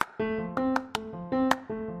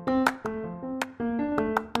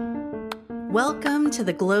Welcome to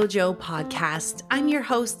the Glow Joe podcast. I'm your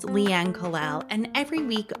host, Leanne Collel, and every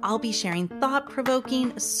week I'll be sharing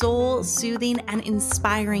thought-provoking, soul-soothing, and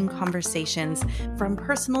inspiring conversations from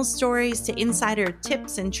personal stories to insider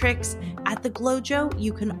tips and tricks. At the Glow Joe,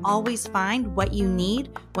 you can always find what you need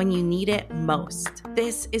when you need it most.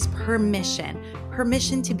 This is permission.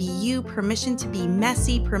 Permission to be you, permission to be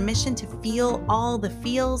messy, permission to feel all the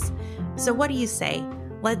feels. So what do you say?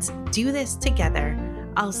 Let's do this together.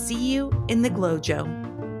 I'll see you in the Glow Joe.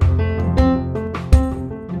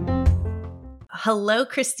 Hello,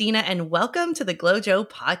 Kristina, and welcome to the Glow Joe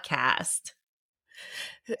podcast.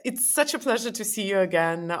 It's such a pleasure to see you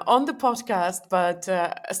again on the podcast. But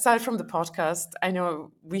aside from the podcast, I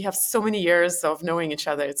know we have so many years of knowing each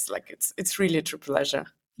other. It's really a true pleasure.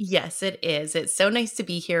 Yes, it is. It's so nice to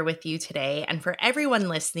be here with you today. And for everyone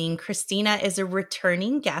listening, Kristina is a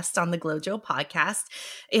returning guest on the Glow Joe podcast.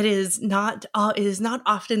 It is not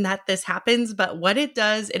often that this happens, but when it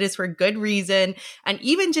does, it is for good reason. And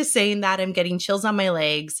even just saying that, I'm getting chills on my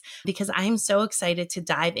legs because I'm so excited to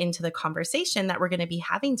dive into the conversation that we're going to be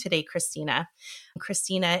having today, Kristina.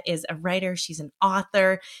 Kristina is a writer. She's an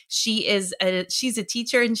author. She's a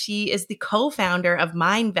teacher, and she is the co-founder of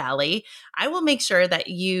Mind Valley. I will make sure that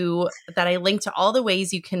I link to all the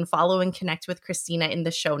ways you can follow and connect with Kristina in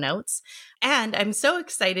the show notes. And I'm so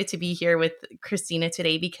excited to be here with Kristina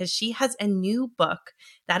today because she has a new book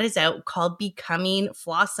that is out called Becoming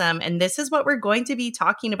Flawesome. And this is what we're going to be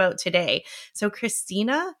talking about today. So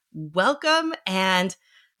Kristina, welcome, and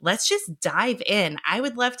let's just dive in. I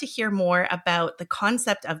would love to hear more about the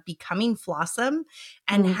concept of becoming Flawesome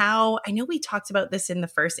and how, I know we talked about this in the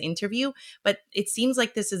first interview, but it seems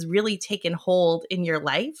like this has really taken hold in your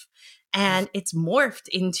life and it's morphed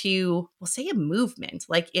into, we'll say, a movement.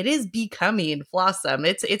 Like it is becoming Flawesome.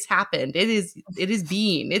 It's happened. It is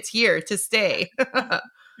being, it's here to stay.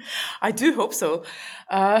 I do hope so.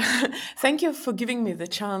 Thank you for giving me the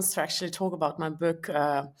chance to actually talk about my book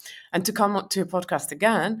and to come to your podcast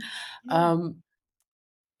again. I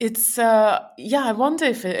wonder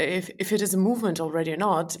if it is a movement already or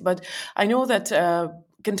not, but I know that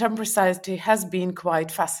contemporary society has been quite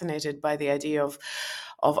fascinated by the idea of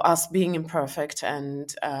us being imperfect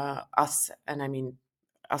and us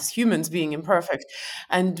humans being imperfect.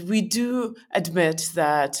 And we do admit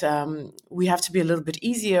that we have to be a little bit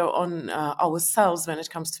easier on ourselves when it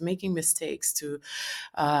comes to making mistakes, to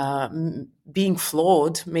being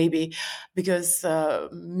flawed, maybe, because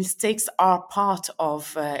mistakes are part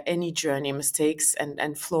of any journey. Mistakes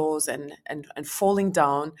and flaws and falling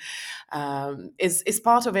down is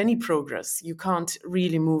part of any progress. You can't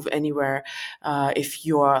really move anywhere if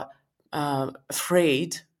you're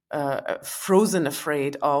frozen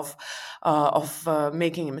afraid of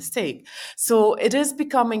making a mistake. So it is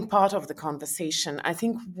becoming part of the conversation. I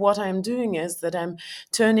think what I'm doing is that I'm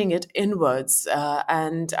turning it inwards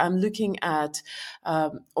and I'm looking at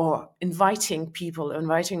or inviting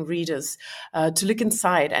readers to look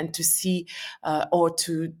inside and to see or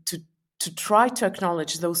to try to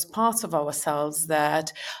acknowledge those parts of ourselves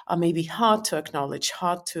that are maybe hard to acknowledge,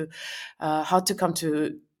 hard to come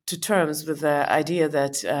to terms with the idea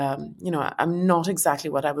that I'm not exactly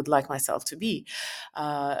what I would like myself to be,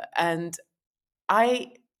 and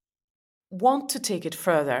I want to take it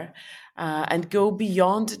further and go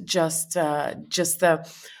beyond just the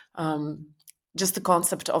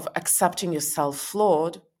concept of accepting yourself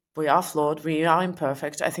flawed. We are flawed. We are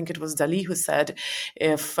imperfect. I think it was Dali who said,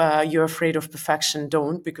 if you're afraid of perfection,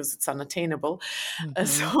 don't, because it's unattainable. I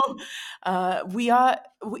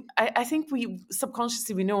think we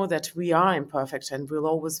subconsciously, we know that we are imperfect and we'll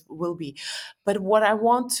always will be. But what I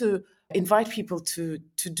want to invite people to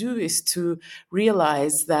do is to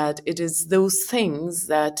realize that it is those things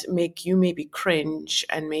that make you maybe cringe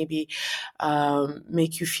and maybe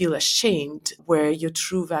make you feel ashamed where your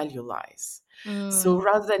true value lies. So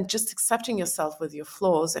rather than just accepting yourself with your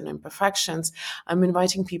flaws and imperfections, I'm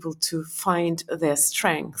inviting people to find their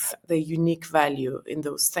strength, their unique value in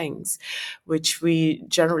those things, which we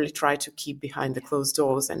generally try to keep behind the closed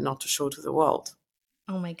doors and not to show to the world.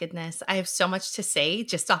 Oh my goodness. I have so much to say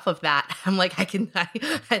just off of that. I'm like, and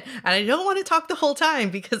I don't want to talk the whole time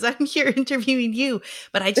because I'm here interviewing you,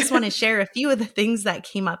 but I just want to share a few of the things that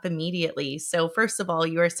came up immediately. So first of all,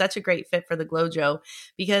 you are such a great fit for the Glow Joe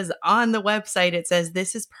because on the website, it says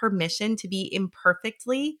this is permission to be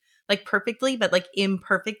imperfectly, like perfectly, but like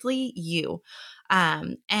imperfectly you.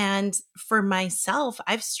 And for myself,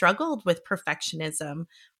 I've struggled with perfectionism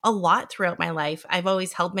a lot throughout my life. I've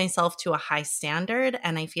always held myself to a high standard,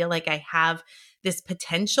 and I feel like I have this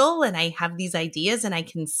potential and I have these ideas and I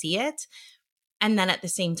can see it. And then at the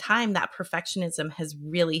same time, that perfectionism has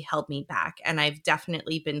really held me back. And I've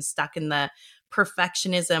definitely been stuck in the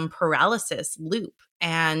perfectionism paralysis loop.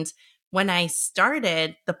 And when I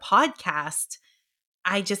started the podcast,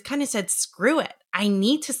 I just kind of said, screw it. I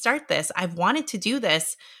need to start this. I've wanted to do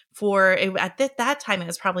this that time, it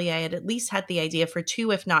was probably, I had at least had the idea for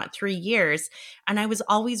 2, if not 3 years. And I was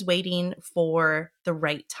always waiting for the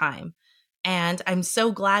right time. And I'm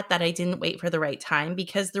so glad that I didn't wait for the right time,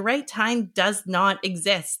 because the right time does not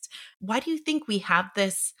exist. Why do you think we have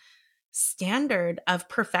this standard of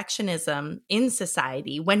perfectionism in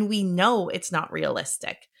society when we know it's not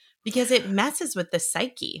realistic? Because it messes with the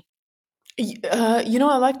psyche. I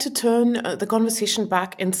like to turn the conversation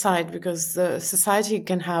back inside, because the society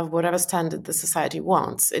can have whatever standard the society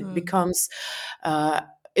wants. Mm. Uh,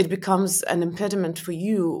 it becomes an impediment for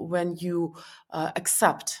you when you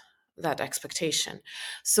accept that expectation.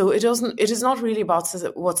 So it is not really about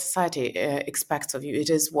what society expects of you. It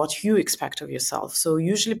is what you expect of yourself. So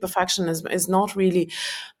usually perfectionism is not really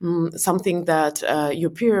something that your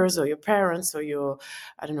peers or your parents or your,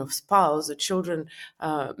 I don't know, spouse or children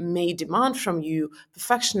may demand from you.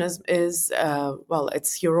 Perfectionism is,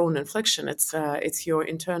 it's your own infliction. It's your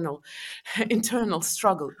internal internal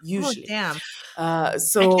struggle Oh, usually. damn. Uh, I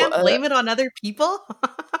so can't uh, blame it on other people.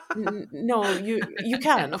 no, you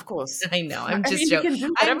can, of course. I know. I mean, you can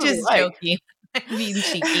do I'm whatever you just like. joking. I'm being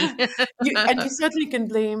cheeky. You certainly can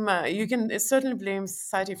blame you can certainly blame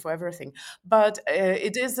society for everything, but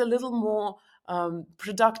it is a little more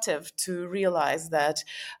productive to realize that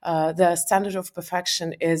the standard of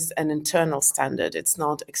perfection is an internal standard. It's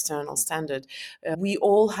not external standard. We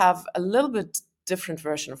all have a little bit different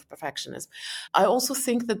version of perfectionism. I also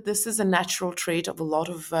think that this is a natural trait of a lot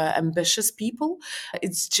of ambitious people.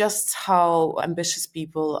 It's just how ambitious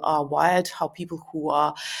people are wired, how people who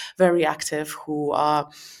are very active, who are,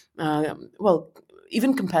 well,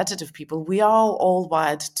 even competitive people, we are all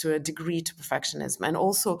wired to a degree to perfectionism. And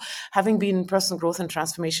also, having been in personal growth and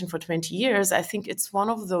transformation for 20 years, I think it's one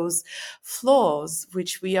of those flaws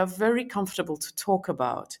which we are very comfortable to talk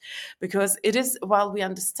about, because it is, while we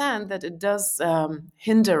understand that it does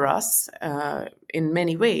hinder us in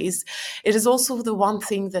many ways, it is also the one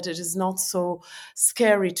thing that it is not so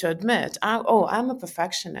scary to admit. I'm a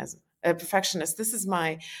perfectionist. This is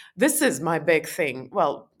my big thing.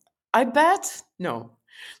 Well, I bet no.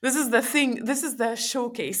 This is the thing. This is the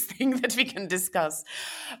showcase thing that we can discuss.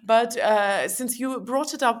 But since you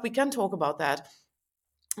brought it up, we can talk about that.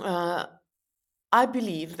 Uh, I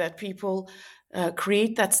believe that people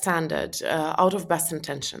create that standard out of best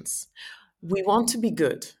intentions. We want to be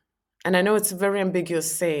good. And I know it's a very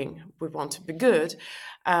ambiguous saying, we want to be good.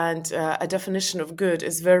 And a definition of good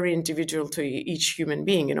is very individual to each human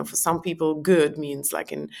being. You know, for some people, good means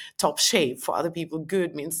like in top shape. For other people,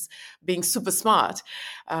 good means being super smart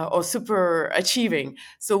or super achieving.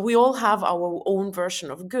 So we all have our own version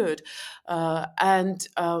of good. And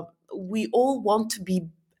we all want to be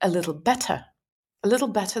a little better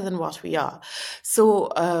than what we are.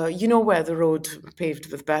 So you know where the road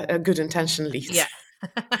paved with good intention leads. Yeah.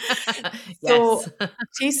 So Yes.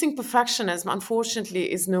 chasing perfectionism,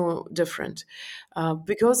 unfortunately, is no different,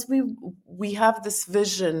 because we have this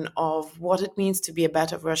vision of what it means to be a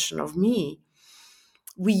better version of me.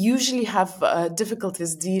 We usually have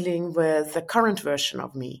difficulties dealing with the current version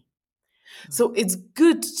of me. So it's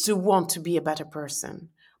good to want to be a better person.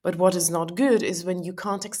 But what is not good is when you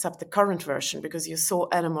can't accept the current version because you're so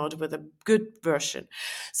enamored with a good version.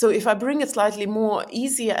 So if I bring a slightly more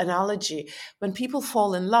easier analogy, when people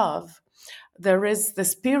fall in love, there is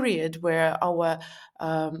this period where our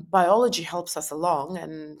biology helps us along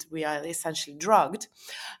and we are essentially drugged.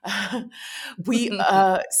 We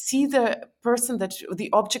see the person, that the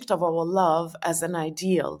object of our love, as an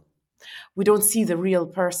ideal. We don't see the real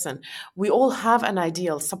person. We all have an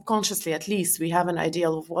ideal, subconsciously at least, we have an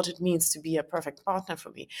ideal of what it means to be a perfect partner for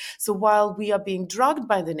me. So while we are being drugged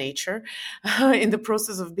by the nature in the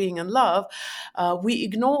process of being in love, we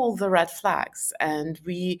ignore all the red flags and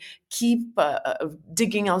we keep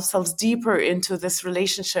digging ourselves deeper into this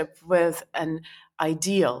relationship with an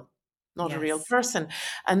ideal, not a real Yes. person.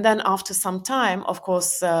 And then after some time, of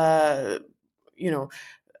course, you know,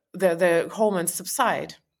 the hormones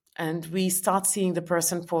subside and we start seeing the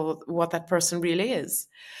person for what that person really is.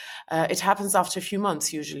 It happens after a few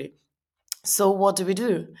months usually. So what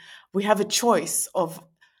do? We have a choice of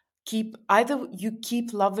either you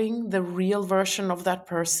keep loving the real version of that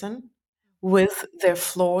person with their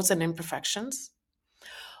flaws and imperfections,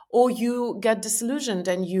 or you get disillusioned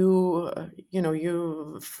and you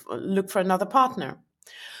look for another partner.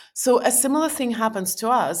 So a similar thing happens to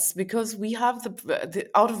us because we have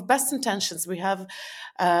out of best intentions, we have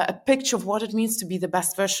a picture of what it means to be the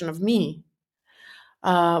best version of me.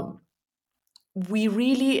 Uh, we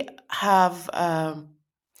really have.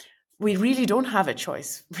 We really don't have a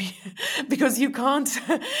choice because you can't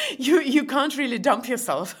you can't really dump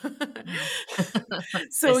yourself. No.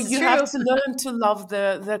 So This is you have true. to learn to love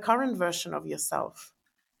the current version of yourself.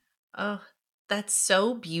 Oh, that's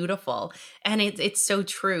so beautiful. And it's so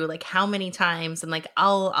true. Like how many times, and like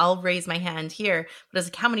I'll raise my hand here, but it's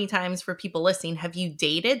like how many times for people listening have you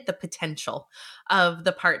dated the potential of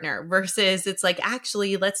the partner versus it's like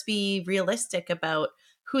actually let's be realistic about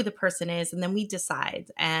who the person is and then we decide.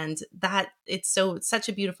 And that it's such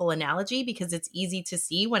a beautiful analogy because it's easy to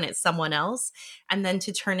see when it's someone else and then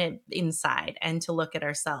to turn it inside and to look at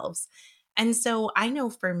ourselves. And so I know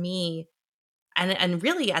for me, and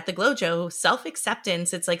really at the Glojo,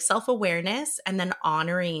 self-acceptance, it's like self-awareness and then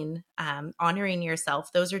honoring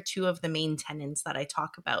yourself. Those are two of the main tenets that I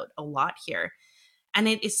talk about a lot here. And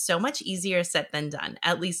it is so much easier said than done,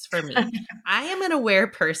 at least for me. I am an aware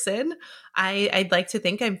person. I'd like to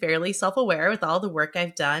think I'm fairly self-aware with all the work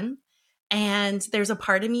I've done. And there's a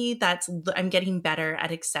part of me I'm getting better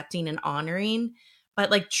at accepting and honoring, but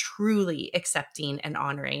like truly accepting and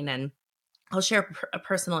honoring. And I'll share a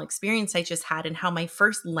personal experience I just had and how my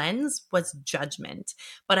first lens was judgment,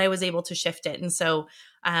 but I was able to shift it. And so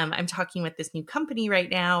I'm talking with this new company right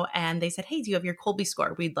now, and they said, "Hey, do you have your Colby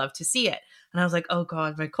score? We'd love to see it." And I was like, "Oh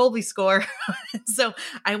God, my Colby score." So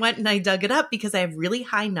I went and I dug it up because I have really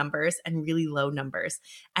high numbers and really low numbers,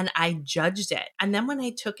 and I judged it. And then when I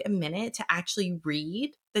took a minute to actually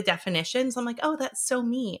read the definitions, I'm like, "Oh, that's so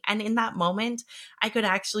me." And in that moment, I could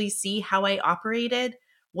actually see how I operated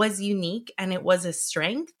was unique and it was a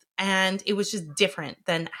strength and it was just different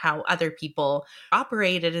than how other people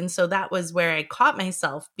operated. And so that was where I caught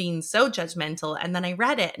myself being so judgmental. And then I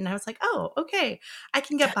read it and I was like, oh, okay, I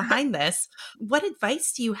can get behind this. What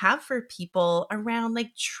advice do you have for people around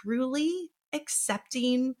like truly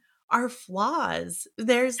accepting our flaws?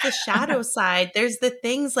 There's the shadow side, there's the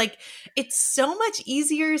things like it's so much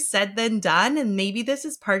easier said than done. And maybe this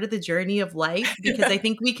is part of the journey of life because I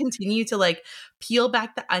think we continue to like peel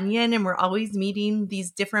back the onion and we're always meeting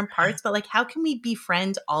these different parts. But like, how can we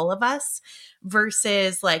befriend all of us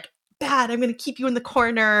versus like, bad, I'm going to keep you in the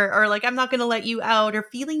corner or like, I'm not going to let you out or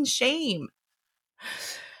feeling shame?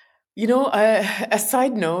 You know, a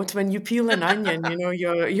side note: when you peel an onion, you know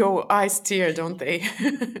your eyes tear, don't they?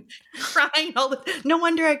 Crying all the no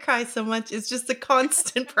wonder I cry so much. It's just a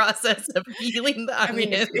constant process of peeling the I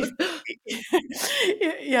mean, onion.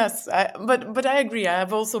 yes, but I agree. I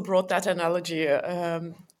have also brought that analogy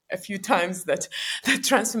a few times that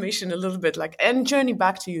transformation a little bit like and journey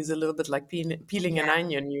back to you is a little bit like peeling an Yeah.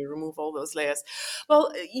 onion. You remove all those layers.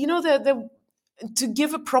 Well, you know the to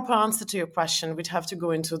give a proper answer to your question, we'd have to go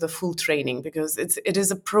into the full training because it is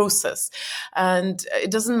a process, and it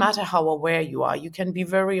doesn't matter how aware you are. You can be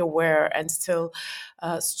very aware and still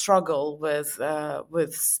struggle with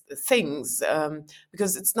things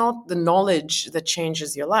because it's not the knowledge that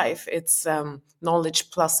changes your life. It's knowledge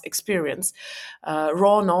plus experience.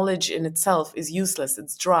 Raw knowledge in itself is useless.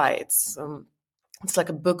 It's dry. It's like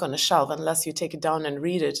a book on a shelf. Unless you take it down and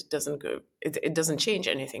read it, it doesn't change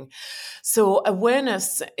anything. So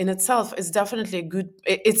awareness in itself is definitely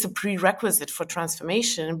it's a prerequisite for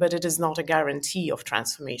transformation, but it is not a guarantee of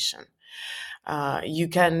transformation. You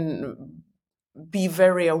can be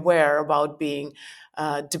very aware about being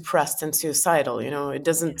depressed and suicidal. You know, it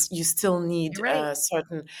doesn't. You still need You're right.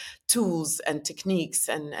 certain tools and techniques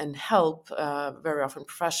and help, very often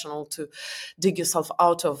professional, to dig yourself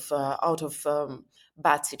out of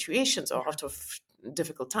bad situations or Yeah. out of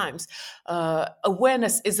difficult times.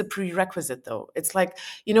 Awareness is a prerequisite, though. It's like,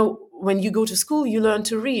 you know, when you go to school, you learn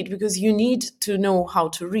to read because you need to know how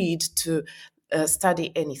to read to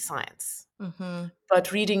study any science. Hmm.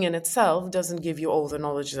 But reading in itself doesn't give you all the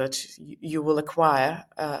knowledge that you will acquire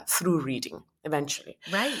through reading eventually.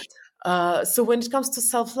 Right. So when it comes to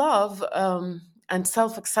self-love and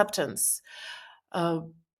self-acceptance, uh,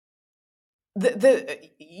 the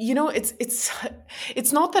you know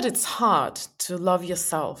it's not that it's hard to love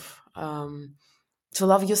yourself, to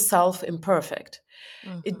love yourself imperfect.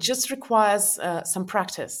 It Hmm. just requires some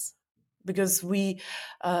practice because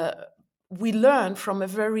uh, we learn from a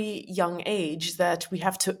very young age that we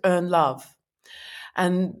have to earn love,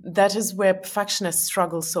 and that is where perfectionists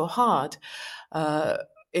struggle so hard. Uh,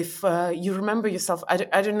 if you remember yourself,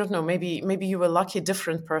 I do not know, maybe you were lucky, a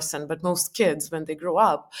different person, but most kids, when they grow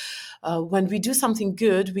up, when we do something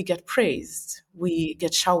good, we get praised. We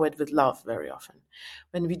get showered with love very often.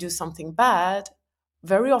 When we do something bad,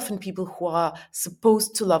 very often people who are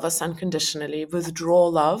supposed to love us unconditionally withdraw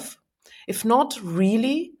love. If not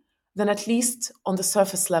really, then at least on the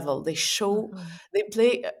surface level, Mhm. they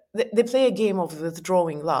play, they play a game of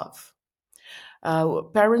withdrawing love.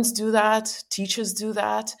 Parents do that, teachers do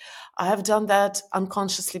that. I have done that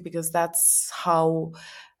unconsciously because that's how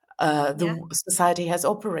Yeah. the society has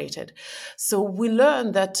operated. So we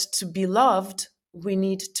learn that to be loved, we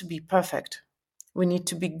need to be perfect. We need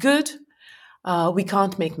to be good. We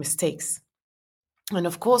can't make mistakes. And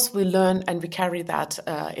of course, we learn and we carry that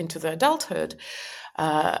into the adulthood.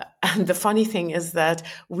 And the funny thing is that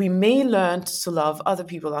we may learn to love other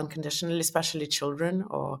people unconditionally, especially children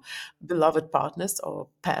or beloved partners or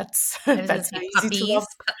pets. I was gonna Pets are say easy to love.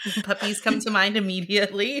 puppies. Puppies come to mind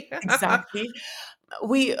immediately. Exactly.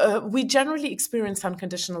 We generally experience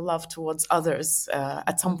unconditional love towards others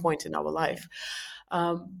at some Mhm. point in our life,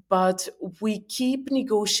 but we keep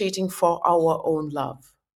negotiating for our own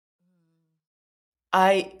love.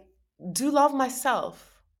 I do love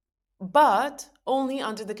myself, but only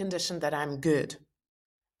under the condition that I'm good.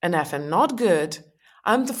 And if I'm not good,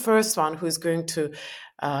 I'm the first one who's going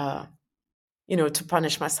uh, to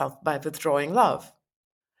punish myself by withdrawing love.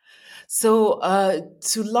 So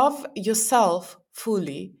to love yourself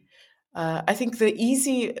fully, I think the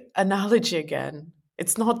easy analogy again,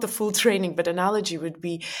 it's not the full training, but analogy would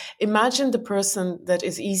be imagine the person that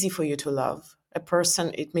is easy for you to love. A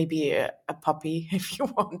person, it may be a puppy if you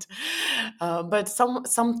want, but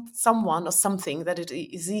someone or something that it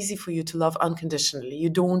is easy for you to love unconditionally. You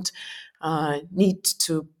don't need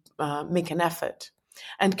to make an effort,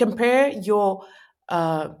 and compare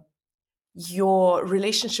uh, your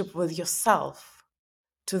relationship with yourself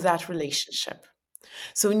to that relationship.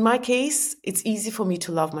 So in my case, it's easy for me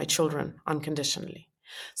to love my children unconditionally.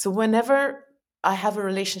 So whenever I have a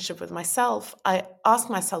relationship with myself, I ask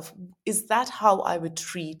myself, is that how I would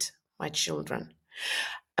treat my children?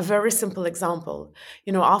 A very simple example.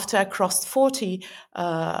 After I crossed 40,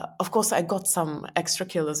 of course, I got some extra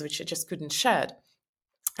kilos, which I just couldn't shed.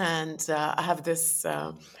 And I have these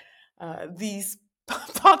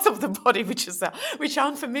parts of the body which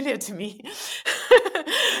aren't familiar to me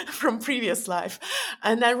from previous life.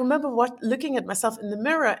 And I remember looking at myself in the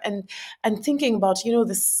mirror and thinking about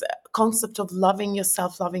this concept of loving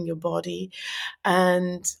yourself, loving your body,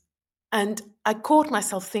 and I caught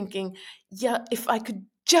myself thinking, yeah, if I could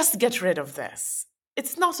just get rid of this.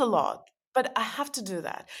 It's not a lot, but I have to do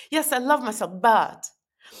that. Yes, I love myself, but.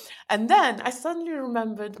 And then I suddenly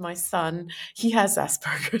remembered my son, he has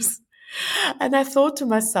Asperger's. And I thought to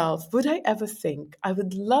myself, would I ever think I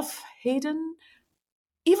would love Hayden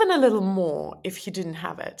even a little more if he didn't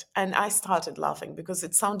have it? And I started laughing because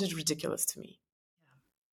it sounded ridiculous to me.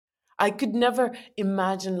 I could never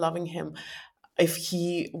imagine loving him if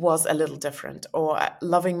he was a little different, or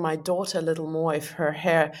loving my daughter a little more if her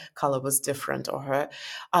hair color was different or her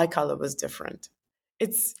eye color was different.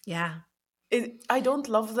 It's Yeah. I don't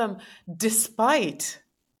love them despite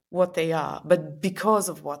what they are, but because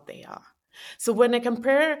of what they are. So when I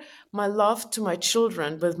compare my love to my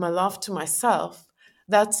children with my love to myself,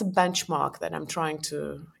 that's a benchmark that I'm trying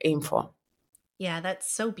to aim for. Yeah,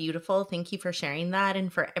 that's so beautiful. Thank you for sharing that.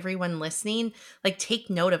 And for everyone listening, like take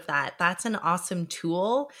note of that. That's an awesome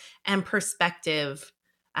tool and perspective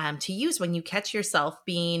to use when you catch yourself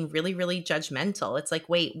being really, really judgmental. It's like,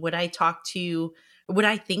 wait, would I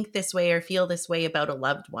think this way or feel this way about a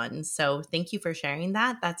loved one? So thank you for sharing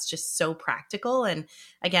that. That's just so practical. And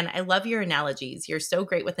again, I love your analogies. You're so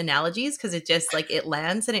great with analogies because it just like it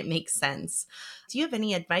lands and it makes sense. Do you have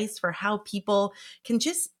any advice for how people can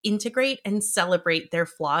just integrate and celebrate their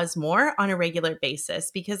flaws more on a regular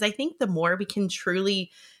basis? Because I think the more we can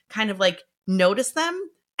truly kind of like notice them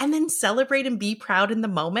and then celebrate and be proud in the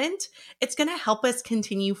moment, it's going to help us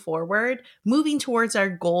continue forward, moving towards our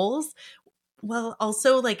goals while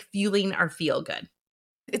also like fueling our feel good.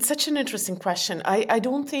 It's such an interesting question. I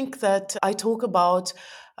don't think that I talk about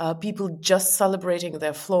people just celebrating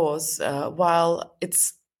their flaws while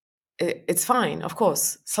it's fine, of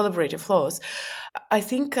course, celebrate your flaws. I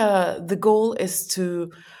think the goal is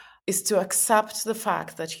to accept the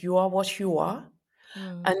fact that you are what you are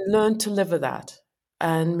Mm, and learn to live with that.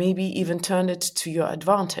 And maybe even turn it to your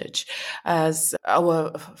advantage. As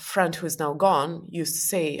our friend who is now gone used to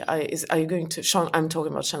say, are you going to, Sean, I'm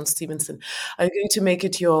talking about Sean Stevenson, are you going to make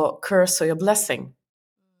it your curse or your blessing?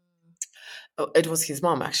 Oh, it was his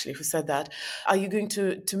mom actually who said that. Are you going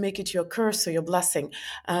to make it your curse or your blessing?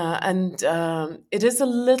 And it is a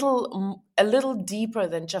little deeper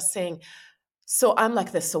than just saying, so I'm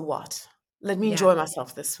like this, so what? Let me yeah. enjoy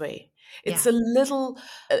myself this way. It's Yeah. a little,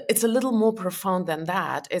 it's a little more profound than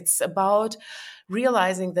that. It's about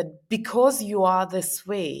realizing that because you are this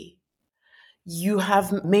way, you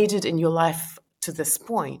have made it in your life to this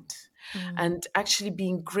point, and actually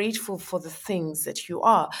being grateful for the things that you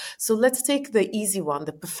are. So let's take the easy one,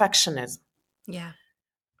 the perfectionism. Yeah.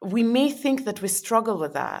 We may think that we struggle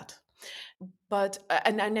with that, but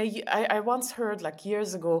I once heard, like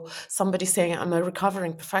years ago, somebody saying, I'm a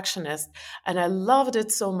recovering perfectionist, and I loved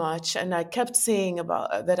it so much, and I kept saying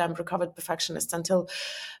about that I'm a recovered perfectionist until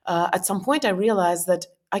at some point I realized that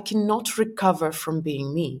I cannot recover from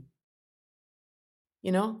being me.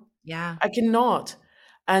 You know, Yeah. I cannot.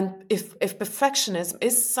 And if perfectionism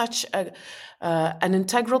is such an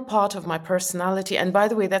integral part of my personality, and by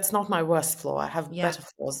the way, that's not my worst flaw. I have Yeah. better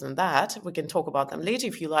flaws than that. We can talk about them later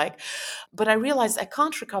if you like. But I realized I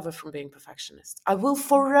can't recover from being perfectionist. I will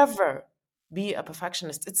forever be a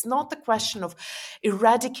perfectionist. It's not the question of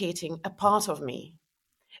eradicating a part of me.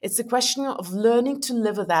 It's a question of learning to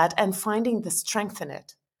live with that and finding the strength in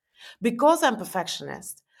it. Because I'm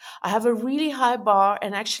perfectionist, I have a really high bar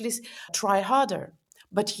and actually try harder.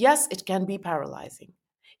 But yes, it can be paralyzing.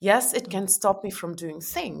 Yes, it can stop me from doing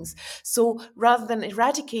things. So rather than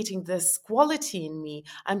eradicating this quality in me,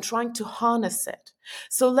 I'm trying to harness it.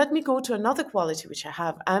 So let me go to another quality which I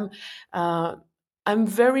have. I'm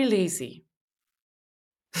very lazy.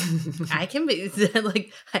 I can be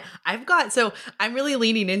like, I've got, so I'm really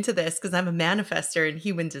leaning into this because I'm a manifester in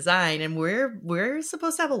human design, and we're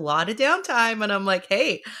supposed to have a lot of downtime. And I'm like,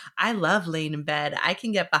 hey, I love laying in bed. I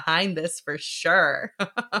can get behind this for sure.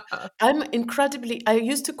 I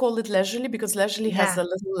used to call it leisurely because leisurely has Yeah. a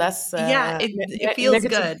little less Yeah. It feels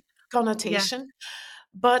negative good. Yeah. connotation.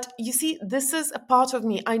 But you see, this is a part of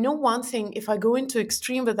me. I know one thing, if I go into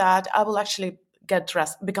extreme with that, I will actually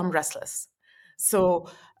become restless. So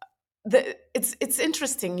it's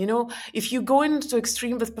interesting, if you go into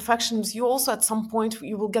extreme with perfections, you also at some point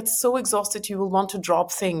you will get so exhausted you will want to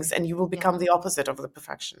drop things, and you will Yeah. become the opposite of the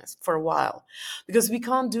perfectionist for a while, because we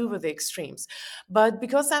can't do with the extremes. But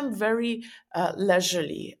because I'm very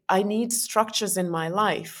leisurely, I need structures in my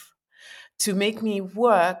life to make me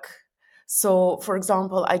work. So, for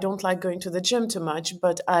example, I don't like going to the gym too much,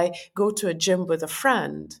 but I go to a gym with a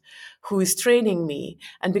friend who is training me.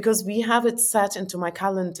 And because we have it set into my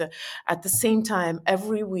calendar at the same time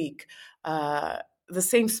every week, the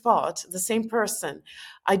same spot, the same person,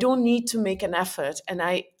 I don't need to make an effort. And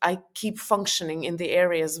I keep functioning in the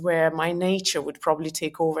areas where my nature would probably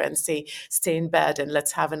take over and say, stay in bed and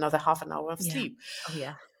let's have another half an hour of Yeah. sleep. Oh,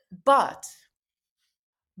 yeah. But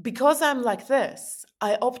because I'm like this,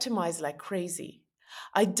 I optimize like crazy.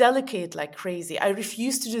 I delegate like crazy. I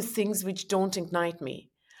refuse to do things which don't ignite me.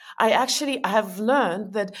 I have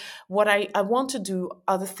learned that what I want to do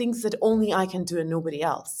are the things that only I can do and nobody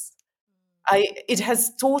else. It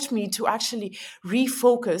has taught me to actually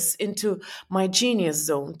refocus into my genius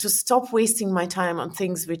zone, to stop wasting my time on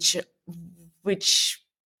things which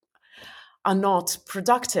are not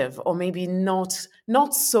productive, or maybe not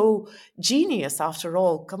so genius after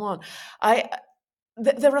all. Come on. I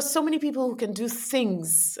There are so many people who can do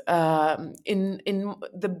things in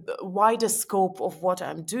the wider scope of what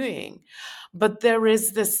I'm doing, but there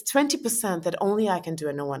is this 20% that only I can do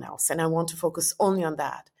and no one else, and I want to focus only on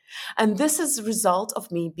that. And this is a result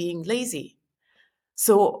of me being lazy.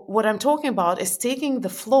 So what I'm talking about is taking the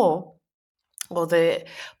flaw or the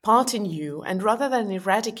part in you, and rather than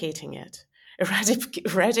eradicating it,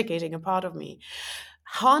 eradicating a part of me,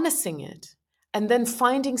 harnessing it, and then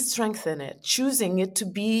finding strength in it, choosing it to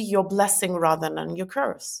be your blessing rather than your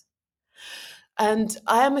curse. And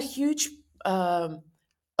I am a huge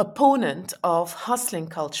opponent of hustling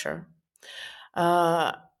culture.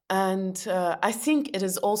 Uh, and I think it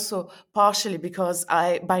is also partially because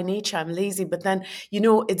by nature, I'm lazy. But then,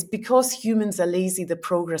 it's because humans are lazy, the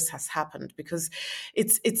progress has happened. Because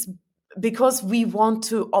it's because we want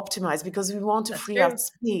to optimize, because we want to That's free up true.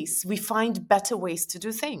 space. We find better ways to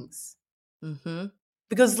do things. Mm-hmm.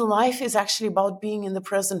 Because life is actually about being in the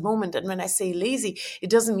present moment. And when I say lazy, it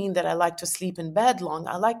doesn't mean that I like to sleep in bed long.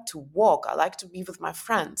 I like to walk. I like to be with my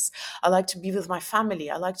friends. I like to be with my family.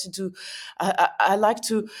 I like to I like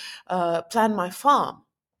to plan my farm,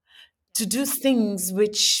 to do things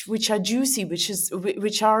which are juicy,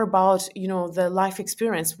 which are about, the life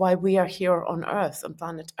experience, why we are here on Earth, on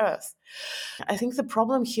planet Earth. I think the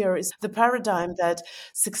problem here is the paradigm that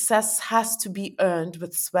success has to be earned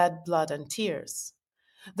with sweat, blood, and tears.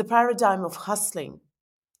 The paradigm of hustling.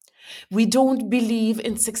 We don't believe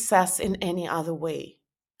in success in any other way.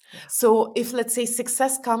 Yeah. So if, let's say,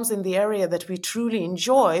 success comes in the area that we truly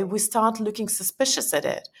enjoy, we start looking suspicious at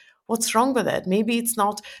it. What's wrong with it? Maybe it's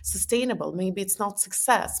not sustainable. Maybe it's not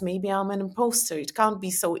success. Maybe I'm an imposter. It can't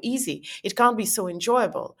be so easy. It can't be so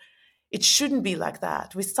enjoyable. It shouldn't be like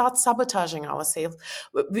that. We start sabotaging ourselves.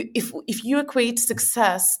 If you equate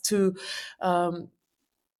success to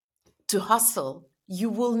hustle, you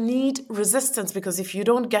will need resistance, because if you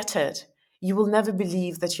don't get it, you will never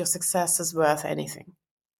believe that your success is worth anything.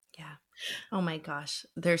 Yeah. Oh my gosh,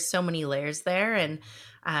 there's so many layers there. And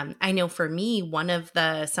I know for me, one of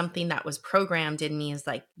the something that was programmed in me is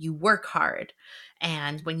like, you work hard.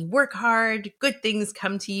 And when you work hard, good things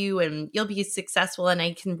come to you and you'll be successful. And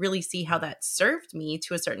I can really see how that served me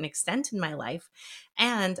to a certain extent in my life.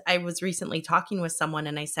 And I was recently talking with someone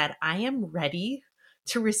and I said, I am ready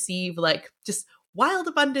to receive like just wild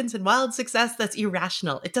abundance and wild success that's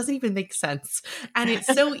irrational. It doesn't even make sense. And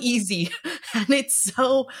it's so easy. And it's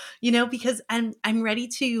so, because I'm ready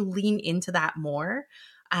to lean into that more,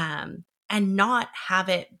 and not have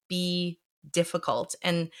it be difficult.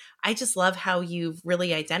 And I just love how you've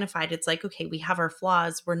really identified it's like, okay, we have our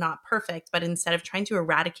flaws, we're not perfect, but instead of trying to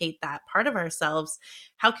eradicate that part of ourselves,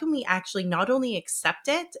 how can we actually not only accept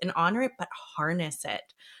it and honor it, but harness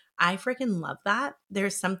it? I freaking love that.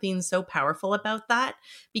 There's something so powerful about that,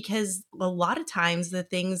 because a lot of times the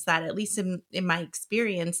things that, at least in my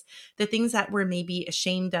experience, the things that we're maybe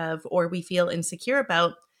ashamed of or we feel insecure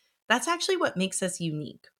about, that's actually what makes us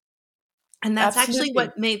unique. And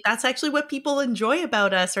Absolutely. that's actually what people enjoy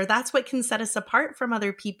about us, or that's what can set us apart from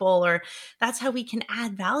other people, or that's how we can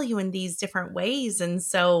add value in these different ways. And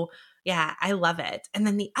so, yeah, I love it. And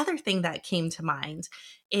then the other thing that came to mind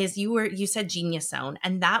is you said Genius Zone,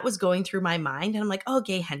 and that was going through my mind. And I'm like, oh,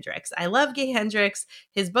 Gay Hendricks. I love Gay Hendricks.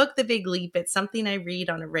 His book, The Big Leap, it's something I read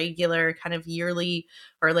on a regular kind of yearly,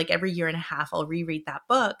 or like every year and a half, I'll reread that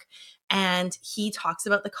book. And he talks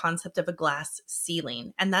about the concept of a glass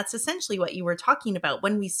ceiling. And that's essentially what you were talking about.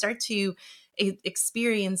 When we start to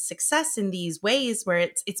experience success in these ways where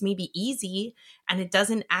it's maybe easy, and it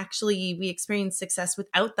doesn't actually, we experience success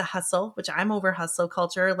without the hustle, which I'm over hustle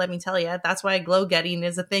culture. Let me tell you, that's why glow getting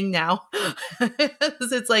is a thing now.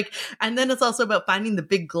 It's like, and then it's also about finding the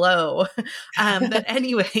big glow. But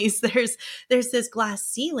anyways, there's this glass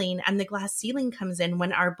ceiling, and the glass ceiling comes in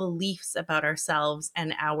when our beliefs about ourselves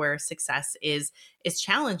and our success is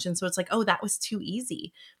challenged. And so it's like, oh, that was too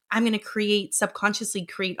easy. I'm going to subconsciously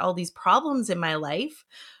create all these problems in my life,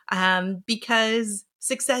 because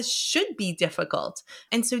success should be difficult.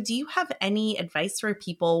 And so, do you have any advice for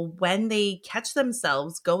people when they catch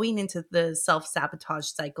themselves going into the self sabotage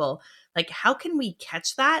cycle? Like, how can we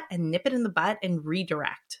catch that and nip it in the butt and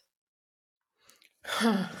redirect?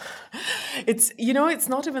 It's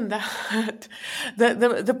not even that.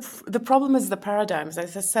 The problem is the paradigms.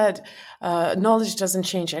 As I said, knowledge doesn't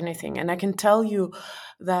change anything, and I can tell you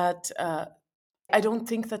that I don't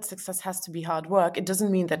think that success has to be hard work. It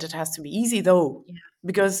doesn't mean that it has to be easy, though, Yeah.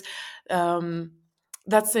 because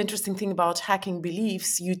that's the interesting thing about hacking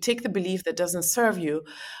beliefs. You take the belief that doesn't serve you,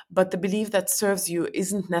 but the belief that serves you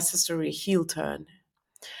isn't necessarily a heel turn.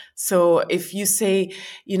 So if you say,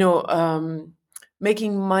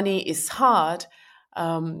 making money is hard,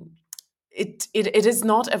 um, it is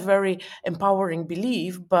not a very empowering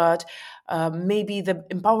belief, but maybe the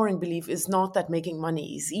empowering belief is not that making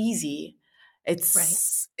money is easy. Right.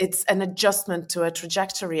 It's an adjustment to a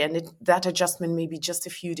trajectory, and that adjustment may be just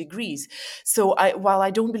a few degrees. So while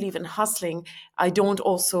I don't believe in hustling, I don't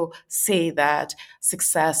also say that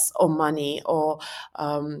success or money or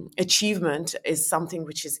achievement is something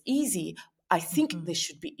which is easy. I think Mhm. they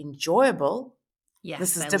should be enjoyable. This Yes,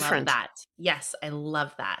 is I love different. that. Yes, I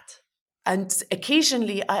love that. And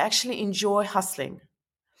occasionally, I actually enjoy hustling.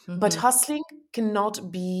 But Hmm. hustling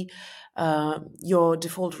cannot be your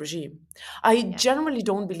default regime. I Yeah. generally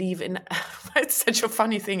don't believe in, it's such a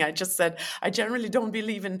funny thing I just said. I generally don't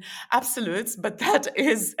believe in absolutes, but that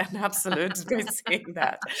is an absolute by saying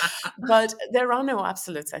that. But there are no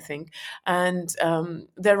absolutes, I think. And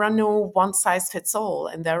there are no one size fits all,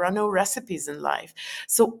 and there are no recipes in life.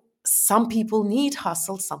 So some people need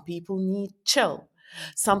hustle, some people need chill.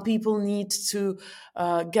 Some people need to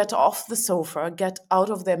get off the sofa, get out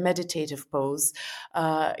of their meditative pose,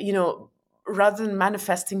 rather than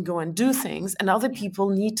manifesting, go and do things. And other Yeah. people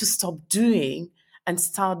need to stop doing and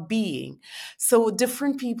start being. So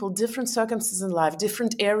different people, different circumstances in life,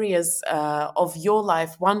 different areas of your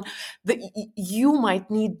life. You might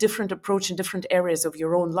need different approach in different areas of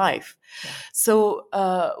your own life. Yeah. So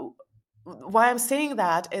why I'm saying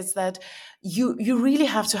that is that you really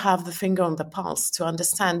have to have the finger on the pulse to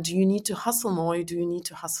understand, do you need to hustle more or do you need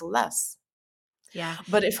to hustle less? Yeah.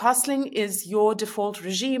 But if hustling is your default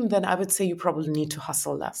regime, then I would say you probably need to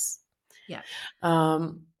hustle less. Yeah.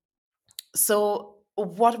 Um, So,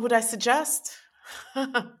 what would I suggest?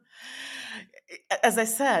 As I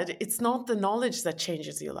said, it's not the knowledge that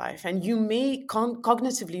changes your life. And you may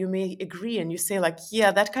cognitively, you may agree and you say, like,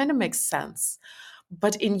 yeah, that kind of makes sense.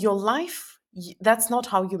 But in your life, that's not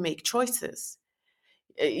how you make choices.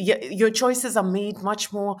 Your choices are made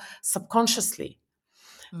much more subconsciously.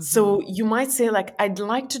 Hmm. So you might say, like, I'd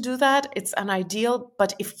like to do that. It's an ideal.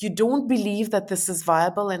 But if you don't believe that this is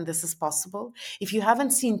viable and this is possible, if you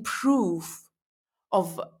haven't seen proof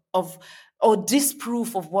of of or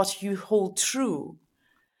disproof of what you hold true,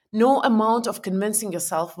 no amount of convincing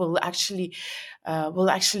yourself will actually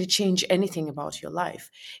change anything about your life.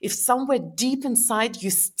 If somewhere deep inside you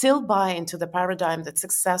still buy into the paradigm that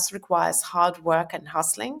success requires hard work and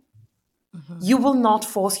hustling, Hmm. you will not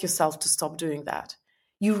force yourself to stop doing that.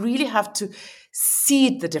 You really have to see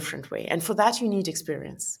it the different way, and for that you need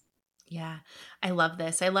experience. Yeah, I love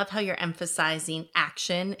this. I love how you're emphasizing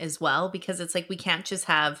action as well, because it's like we can't just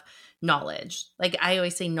have knowledge. Like I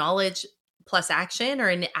always say, knowledge plus action, or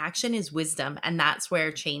an action is wisdom. And that's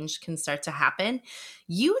where change can start to happen.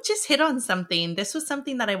 You just hit on something. This was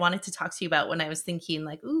something that I wanted to talk to you about when I was thinking,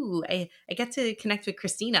 like, ooh, I get to connect with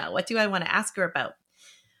Kristina. What do I want to ask her about?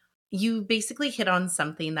 You basically hit on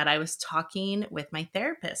something that I was talking with my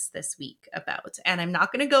therapist this week about. And I'm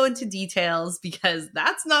not going to go into details because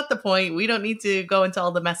that's not the point. We don't need to go into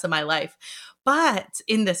all the mess of my life. But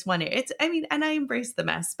in this one, I mean, and I embrace the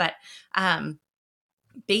mess, but um,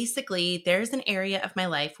 basically there's an area of my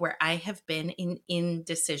life where I have been in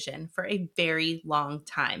indecision for a very long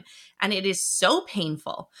time, and it is so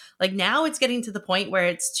painful. Like now it's getting to the point where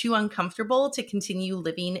it's too uncomfortable to continue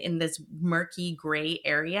living in this murky gray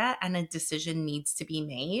area, and a decision needs to be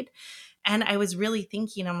made. And I was really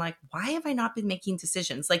thinking, I'm like, why have I not been making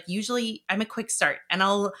decisions? Like usually I'm a quick start, and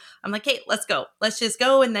I'm like, hey, let's go. Let's just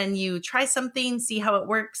go. And then you try something, see how it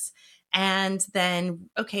works. And then,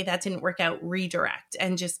 okay, that didn't work out, redirect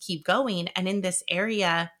and just keep going. And in this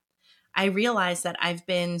area, I realized that I've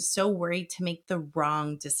been so worried to make the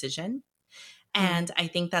wrong decision. Mm. And I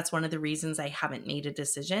think that's one of the reasons I haven't made a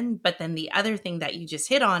decision. But then the other thing that you just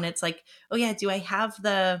hit on, it's like, oh yeah, do I have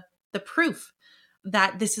the proof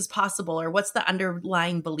that this is possible, or what's the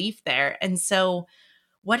underlying belief there? And so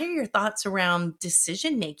what are your thoughts around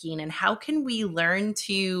decision making, and how can we learn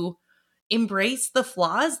to embrace the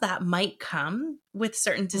flaws that might come with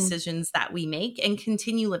certain Mm. decisions that we make and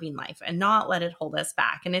continue living life and not let it hold us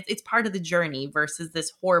back? And it's part of the journey versus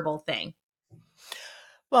this horrible thing.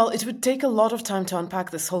 Well, it would take a lot of time to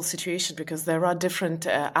unpack this whole situation because there are different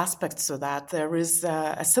aspects to that. There is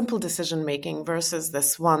a simple decision making versus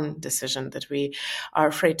this one decision that we are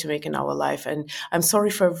afraid to make in our life. And I'm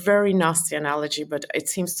sorry for a very nasty analogy, but it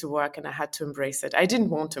seems to work and I had to embrace it. I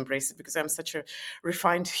didn't want to embrace it because I'm such a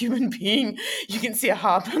refined human being. You can see a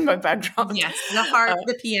harp in my background. Yes, the harp,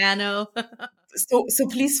 the piano. So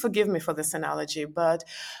please forgive me for this analogy, but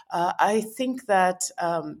I think that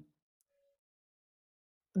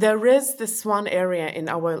there is this one area in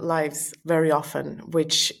our lives very often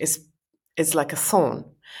which is like a thorn,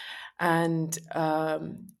 and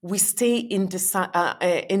we stay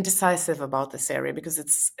indecisive about this area because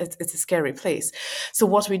it's a scary place. So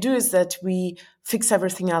what we do is that we fix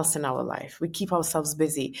everything else in our life. We keep ourselves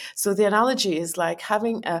busy. So the analogy is like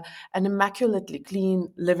having an immaculately clean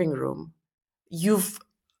living room. You've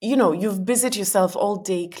you've busied yourself all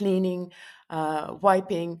day cleaning,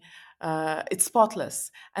 wiping. It's spotless,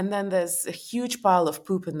 and then there's a huge pile of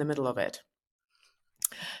poop in the middle of it.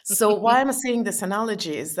 So why am I saying this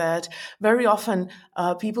analogy is that very often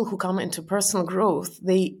people who come into personal growth,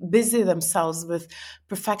 they busy themselves with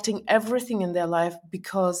perfecting everything in their life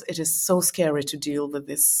because it is so scary to deal with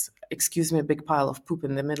this, excuse me, a big pile of poop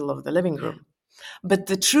in the middle of the living Yeah. room. But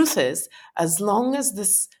the truth is, as long as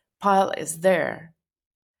this pile is there,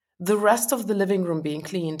 the rest of the living room being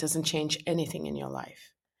clean doesn't change anything in your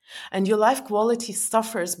life. And your life quality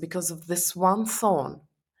suffers because of this one thorn,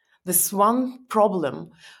 this one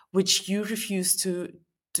problem which you refuse to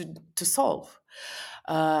solve.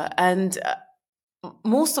 And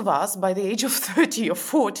most of us, by the age of 30 or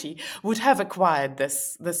 40, would have acquired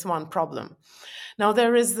this one problem. Now,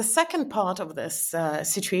 there is the second part of this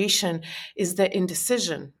situation is the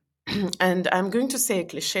indecision. And I'm going to say a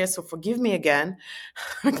cliche, so forgive me again,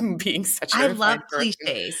 being such a I love refined person.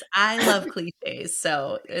 cliches. I love cliches.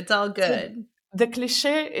 So it's all So good. the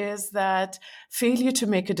cliche is that failure to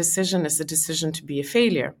make a decision is a decision to be a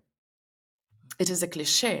failure. It is a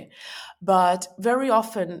cliche, but very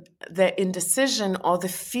often the indecision or the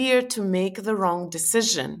fear to make the wrong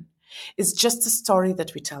decision is just a story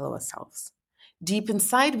that we tell ourselves. Deep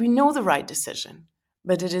inside, we know the right decision,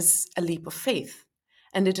 but it is a leap of faith.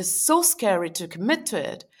 And it is so scary to commit to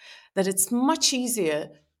it that it's much easier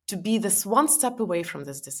to be this one step away from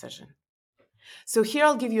this decision. So here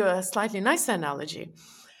I'll give you a slightly nicer analogy.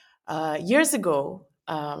 Years ago,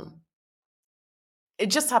 it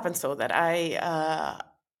just happened so that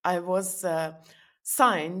I was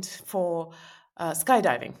signed for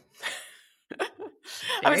skydiving.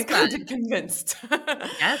 I was Very kind of fun. convinced.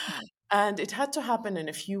 Yes. And it had to happen in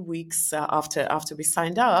a few weeks after we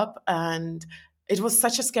signed up. And it was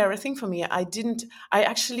such a scary thing for me. I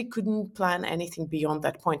actually couldn't plan anything beyond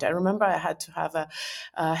that point. I remember I had to have a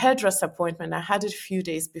hairdresser appointment. I had it a few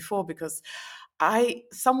days before because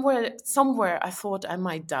somewhere I thought I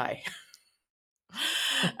might die.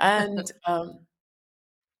 and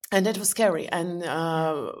and it was scary. And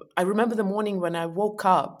I remember the morning when I woke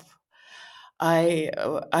up, I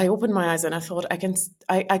opened my eyes and I thought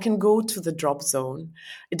I can go to the drop zone.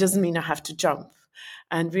 It doesn't mean I have to jump.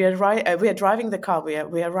 And we are driving the car. We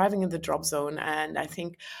are arriving in the drop zone, and I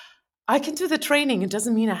think I can do the training. It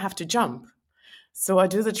doesn't mean I have to jump. So I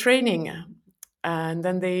do the training, and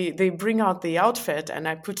then they bring out the outfit, and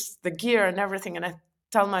I put the gear and everything, and I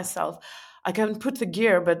tell myself I can put the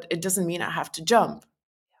gear, but it doesn't mean I have to jump.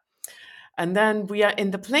 And then we are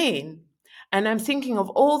in the plane. And I'm thinking of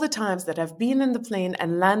all the times that I've been in the plane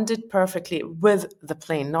and landed perfectly with the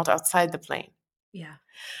plane, not outside the plane. Yeah.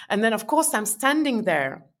 And then, of course, I'm standing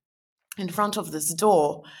there in front of this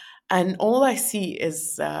door, and all I see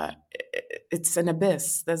is it's an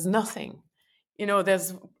abyss. There's nothing.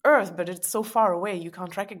 There's earth, but it's so far away, you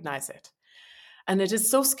can't recognize it. And it is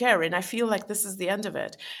so scary, and I feel like this is the end of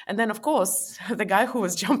it. And then, of course, the guy who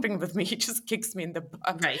was jumping with me, he just kicks me in the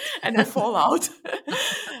butt, Right. and I fall out.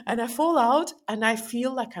 And I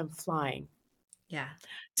feel like I'm flying. Yeah.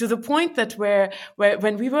 To the point that where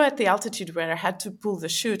when we were at the altitude where I had to pull the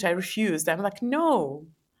chute, I refused. I'm like, no,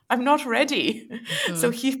 I'm not ready. Mm-hmm. So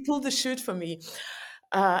he pulled the chute for me.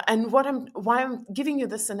 And why I'm giving you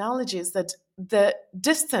this analogy is that the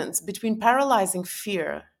distance between paralyzing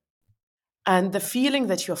fear and the feeling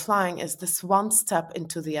that you're flying is this one step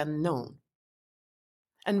into the unknown.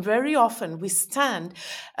 And very often we stand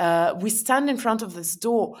in front of this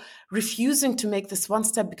door, refusing to make this one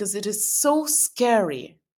step because it is so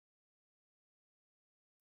scary.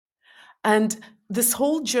 And this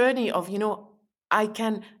whole journey of,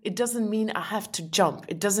 it doesn't mean I have to jump.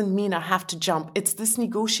 It doesn't mean I have to jump. It's this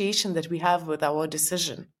negotiation that we have with our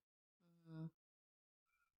decision.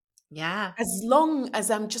 Yeah. As long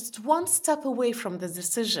as I'm just one step away from the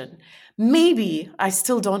decision, maybe I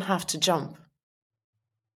still don't have to jump.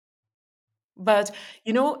 But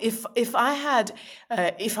if I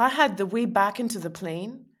had the way back into the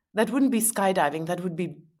plane, that wouldn't be skydiving. That would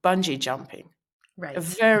be bungee jumping. Right. A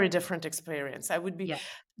very different experience. I would be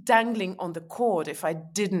dangling on the cord if I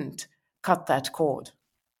didn't cut that cord.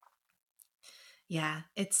 Yeah,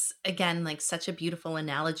 it's again like such a beautiful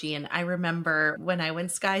analogy. And I remember when I went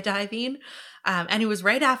skydiving, and it was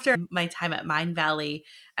right after my time at Mind Valley,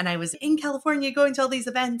 and I was in California going to all these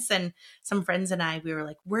events, and some friends and we were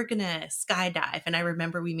like, we're gonna skydive. And I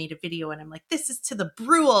remember we made a video, and I'm like, this is to the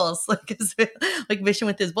rules, like Mission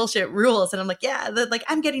with his bullshit rules. And I'm like, yeah,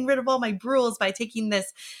 I'm getting rid of all my rules by taking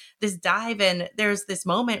this dive. And there's this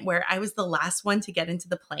moment where I was the last one to get into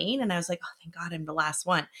the plane, and I was like, oh, thank God I'm the last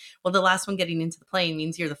one. Well, the last one getting into the plane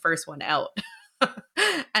means you're the first one out.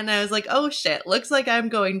 And I was like, oh shit, looks like I'm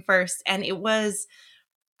going first. And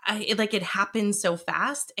it happened so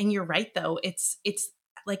fast. And you're right though, it's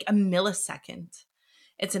like a millisecond.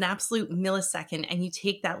 It's an absolute millisecond, and you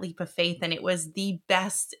take that leap of faith, and it was the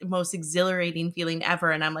best, most exhilarating feeling ever.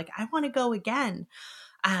 And I'm like, I want to go again.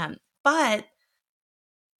 But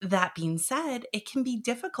that being said, it can be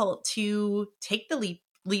difficult to take the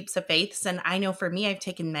leaps of faiths. And I know for me, I've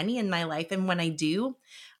taken many in my life. And when I do,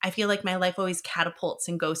 I feel like my life always catapults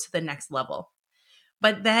and goes to the next level.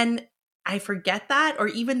 But then I forget that, or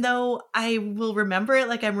even though I will remember it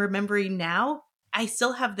like I'm remembering now, I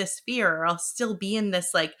still have this fear, or I'll still be in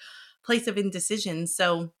this place of indecision.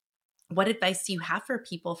 So what advice do you have for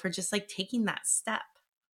people for just taking that step?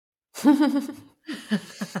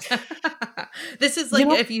 This is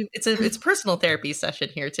it's a personal therapy session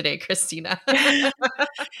here today, Kristina.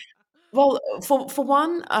 Well, for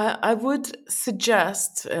one, I would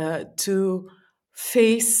suggest to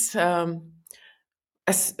face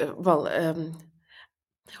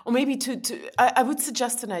or maybe I would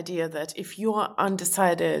suggest an idea that if you are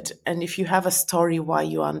undecided, and if you have a story why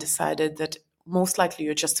you're undecided, that most likely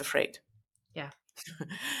you're just afraid. Yeah.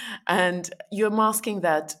 And you're masking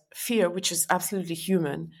that fear, which is absolutely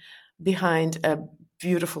human, behind a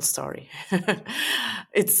beautiful story.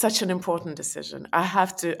 It's such an important decision.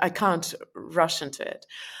 I can't rush into it.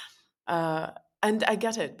 Uh, and I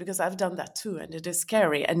get it, because I've done that too, and it is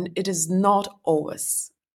scary, and it is not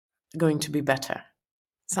always going to be better.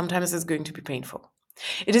 Sometimes it's going to be painful.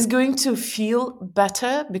 It is going to feel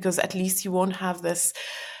better, because at least you won't have this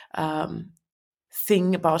um,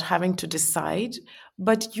 thing about having to decide,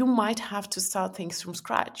 but you might have to start things from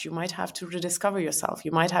scratch. You might have to rediscover yourself.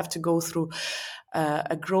 You might have to go through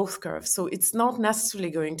a growth curve. So it's not necessarily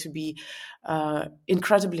going to be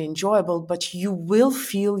incredibly enjoyable, but you will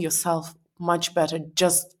feel yourself much better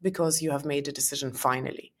just because you have made a decision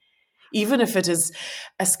finally. Even if it is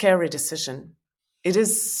a scary decision, it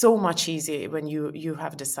is so much easier when you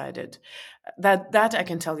have decided. That I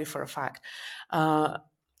can tell you for a fact.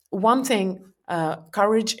 One thing,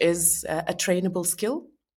 courage is a trainable skill.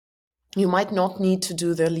 You might not need to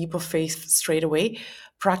do the leap of faith straight away.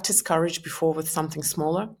 Practice courage before with something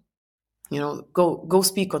smaller. Go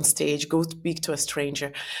speak on stage, go speak to a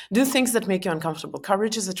stranger, do things that make you uncomfortable.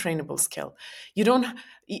 Courage is a trainable skill. You don't.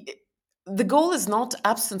 The goal is not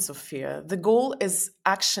absence of fear. The goal is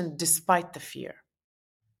action despite the fear.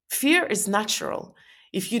 Fear is natural.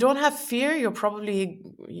 If you don't have fear, you're probably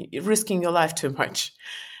risking your life too much.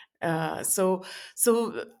 So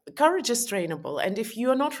courage is trainable, and if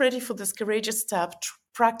you are not ready for this courageous step,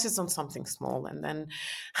 practice on something small, and then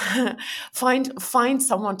find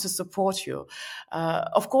someone to support you.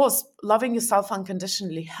 Of course, loving yourself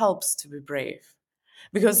unconditionally helps to be brave.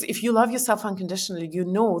 Because if you love yourself unconditionally, you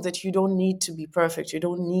know that you don't need to be perfect. You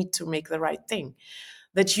don't need to make the right thing.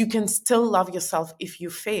 That you can still love yourself if you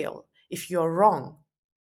fail, if you're wrong.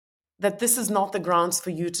 That this is not the grounds for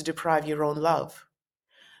you to deprive your own love.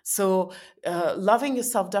 So loving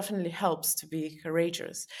yourself definitely helps to be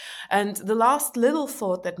courageous. And the last little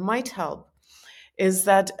thought that might help is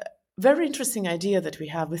that very interesting idea that we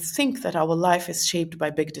have. We think that our life is shaped by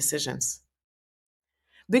big decisions.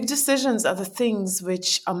 Big decisions are the things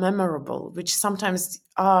which are memorable, which sometimes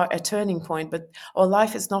are a turning point, but our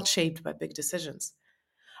life is not shaped by big decisions.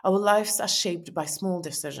 Our lives are shaped by small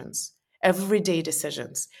decisions, everyday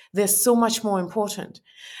decisions. They're so much more important.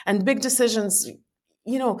 And big decisions,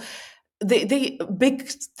 they big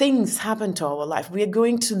things happen to our life. We are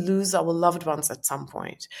going to lose our loved ones at some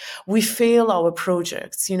point. We fail our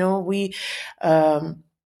projects. Things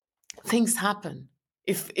happen.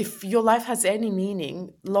 If your life has any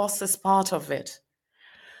meaning, loss is part of it.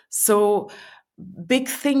 So big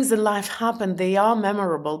things in life happen. They are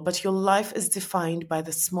memorable, but your life is defined by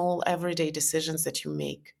the small everyday decisions that you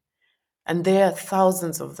make. And there are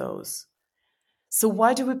thousands of those. So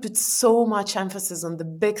why do we put so much emphasis on the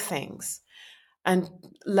big things and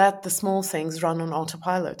let the small things run on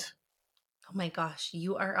autopilot? Oh my gosh,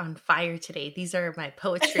 you are on fire today. These are my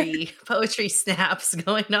poetry snaps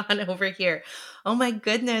going on over here. Oh my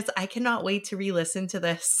goodness, I cannot wait to re-listen to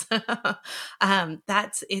this.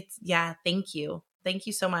 Yeah, thank you. Thank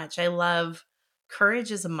you so much. I love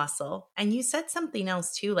courage is a muscle. And you said something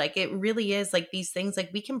else too. Like it really is like these things like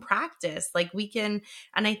we can practice, like we can,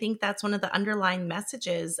 and I think that's one of the underlying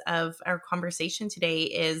messages of our conversation today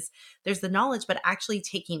is there's the knowledge, but actually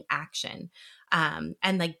taking action and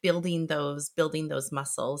like building those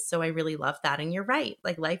muscles. So I really love that. And you're right.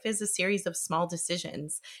 Like life is a series of small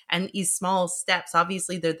decisions and these small steps.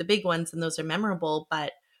 Obviously, they're the big ones and those are memorable,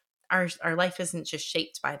 but our life isn't just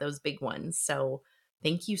shaped by those big ones. So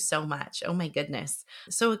thank you so much. Oh my goodness.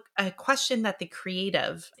 So a question that the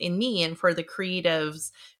creative in me and for the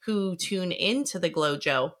creatives who tune into the Glow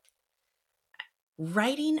Joe,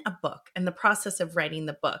 writing a book and the process of writing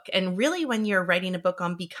the book. And really, when you're writing a book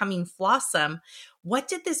on becoming Flawesome, what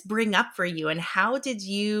did this bring up for you? And how did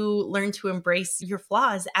you learn to embrace your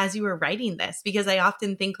flaws as you were writing this? Because I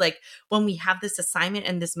often think like when we have this assignment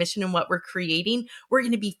and this mission and what we're creating, we're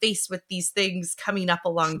going to be faced with these things coming up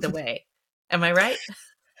along the way. Am I right?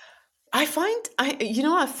 I found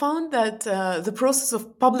that the process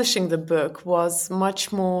of publishing the book was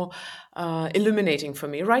much more illuminating for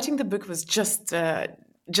me. Writing the book was just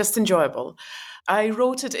enjoyable. I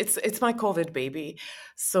wrote it. It's my COVID baby,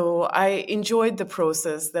 so I enjoyed the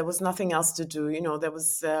process. There was nothing else to do.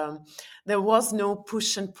 There was no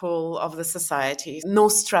push and pull of the society, no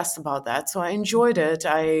stress about that. So I enjoyed it.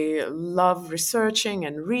 I love researching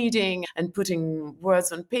and reading and putting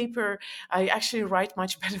words on paper. I actually write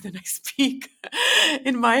much better than I speak,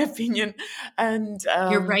 in my opinion. And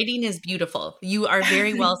Your writing is beautiful. You are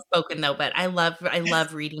very well spoken though, but I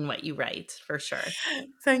love reading what you write for sure.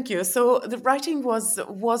 thank you. So the writing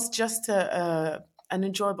was just an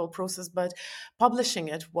enjoyable process, but publishing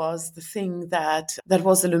it was the thing that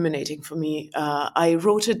was illuminating for me. I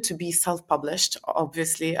wrote it to be self-published.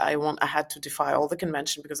 Obviously, I had to defy all the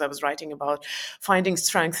convention because I was writing about finding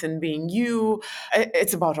strength in being you.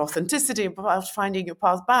 It's about authenticity, about finding your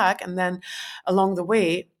path back. And then along the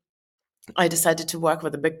way, I decided to work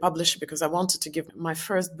with a big publisher because I wanted to give my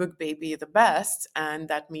first book baby the best, and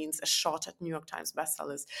that means a shot at New York Times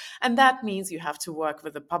bestsellers. And that means you have to work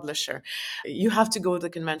with a publisher. You have to go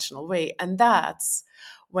the conventional way. And that's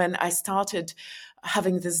when I started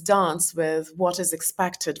having this dance with what is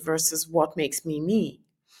expected versus what makes me me.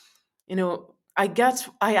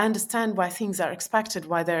 I understand why things are expected,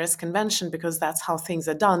 why there is convention, because that's how things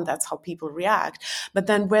are done, that's how people react. But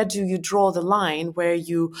then where do you draw the line where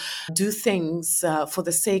you do things for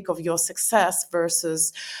the sake of your success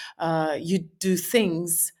versus you do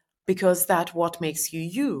things because that's what makes you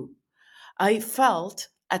you? I felt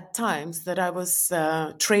at times that I was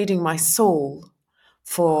trading my soul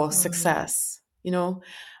for success,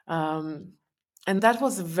 Um, and that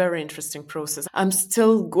was a very interesting process. I'm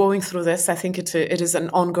still going through this. I think it is an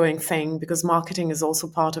ongoing thing because marketing is also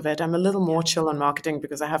part of it. I'm a little more chill on marketing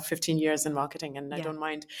because I have 15 years in marketing and I don't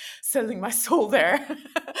mind selling my soul there.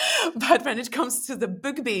 But when it comes to the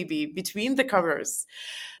book baby between the covers,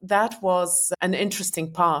 that was an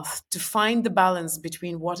interesting path to find the balance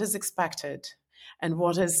between what is expected and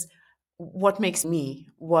what makes me,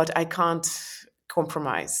 what I can't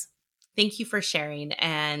compromise. Thank you for sharing.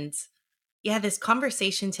 And yeah, this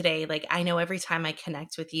conversation today, like I know every time I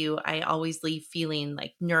connect with you, I always leave feeling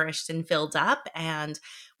like nourished and filled up and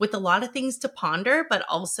with a lot of things to ponder, but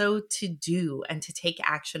also to do and to take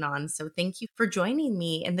action on. So thank you for joining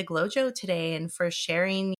me in the Glojo today and for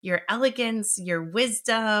sharing your elegance, your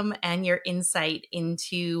wisdom, and your insight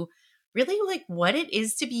into really like what it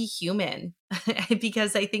is to be human.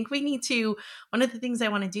 Because I think we need to, one of the things I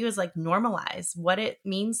want to do is like normalize what it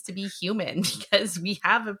means to be human because we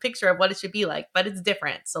have a picture of what it should be like, but it's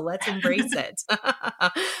different. So let's embrace it.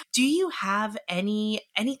 Do you have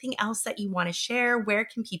anything else that you want to share? Where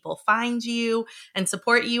can people find you and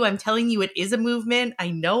support you? I'm telling you, it is a movement.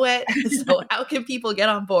 I know it. So how can people get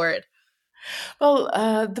on board? Well,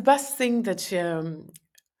 the best thing that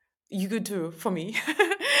you could do for me.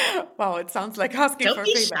 Wow, it sounds like asking Don't for a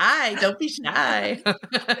be favor. shy. Don't be shy.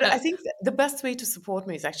 But I think the best way to support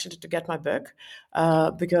me is actually to get my book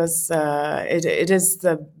because it is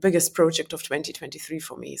the biggest project of 2023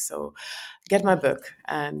 for me. So get my book,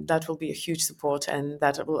 and that will be a huge support, and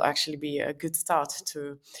that will actually be a good start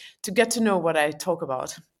to get to know what I talk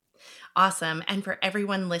about. Awesome. And for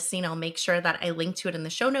everyone listening, I'll make sure that I link to it in the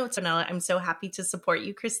show notes. And I'm so happy to support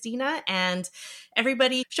you, Kristina. And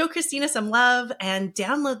everybody, show Kristina some love and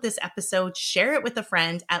download this episode, share it with a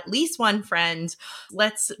friend, at least one friend.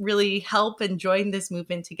 Let's really help and join this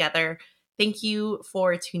movement together. Thank you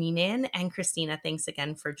for tuning in. And Kristina, thanks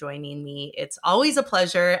again for joining me. It's always a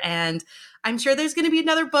pleasure. And I'm sure there's going to be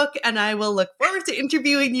another book, and I will look forward to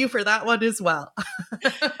interviewing you for that one as well.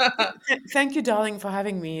 Thank you, darling, for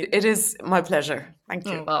having me. It is my pleasure. Thank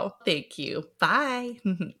you. Well, thank you. Bye.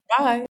 Bye.